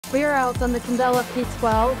We are out on the Candela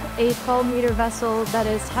P-12, a 12-meter vessel that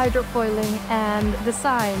is hydrofoiling and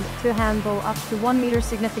designed to handle up to 1 meter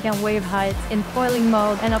significant wave height in foiling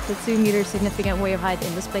mode and up to 2 meter significant wave height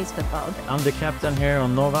in displacement mode. I'm the captain here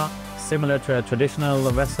on Nova. Similar to a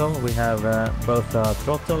traditional vessel, we have both a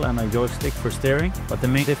throttle and a joystick for steering. But the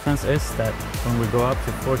main difference is that when we go up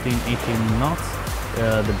to 14-18 knots,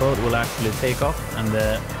 the boat will actually take off and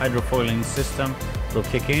the hydrofoiling system will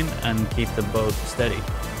kick in and keep the boat steady.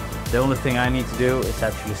 The only thing I need to do is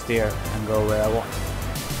actually steer and go where I want.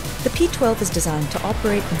 The P-12 is designed to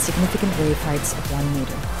operate in significant wave heights of 1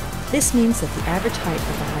 meter. This means that the average height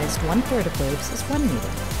of the highest 1/3 of waves is 1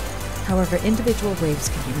 meter. However, individual waves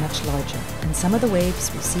can be much larger, and some of the waves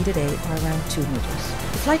we see today are around 2 meters.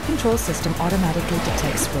 The flight control system automatically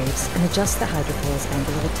detects waves and adjusts the hydrofoil's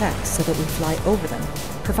angle of attack so that we fly over them,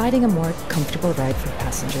 providing a more comfortable ride for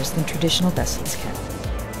passengers than traditional vessels can.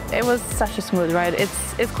 It was such a smooth ride.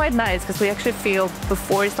 It's quite nice because we actually feel,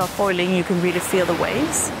 before you start foiling, you can really feel the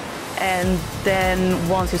waves. And then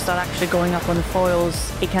once you start actually going up on the foils,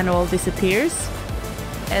 it kind of all disappears.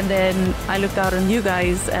 And then I looked out on you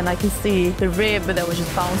guys and I can see the rib that was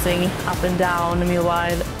just bouncing up and down.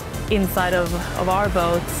 Meanwhile, inside of our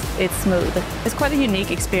boat, it's smooth. It's quite a unique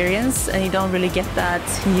experience and you don't really get that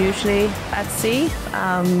usually at sea,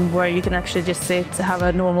 where you can actually just sit, have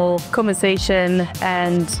a normal conversation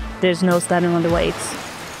and there's no standing on the waves.